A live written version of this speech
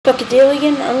Okay, daily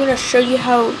again, I'm going to show you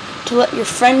how to let your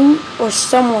friend or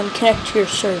someone connect to your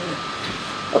server.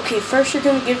 Okay, first you're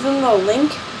going to give them a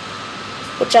link,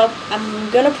 which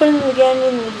I'm going to put in again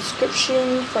in the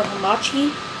description for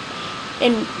Hamachi.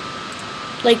 And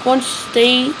like once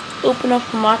they open up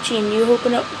Hamachi and you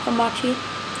open up Hamachi,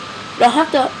 you don't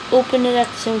have to open it at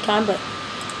the same time, but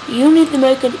you need to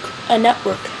make a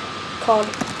network called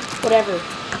whatever.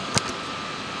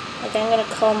 Like I'm going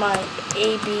to call my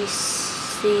A, B,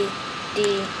 C,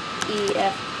 D, E,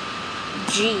 F,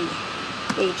 G,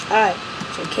 H, I,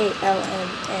 J, K, L, M,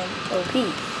 N, O,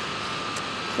 P.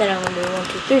 Then I'm going to do 1,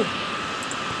 2,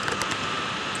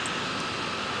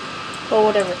 3. Or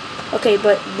whatever. Okay,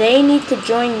 but they need to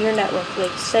join your network.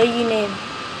 Like, say you name,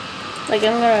 like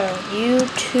I'm going to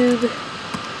YouTube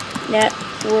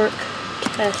network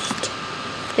test.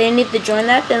 They need to join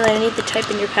that, then they need to type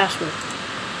in your password.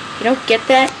 If you don't get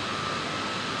that,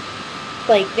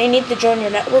 like they need to join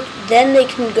your network, then they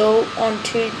can go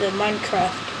onto the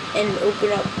Minecraft and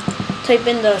open up, type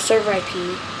in the server IP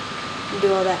and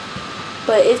do all that.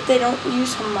 But if they don't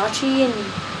use Hamachi, and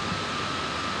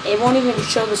it won't even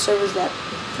show the servers that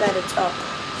it's up,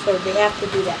 so they have to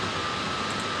do that.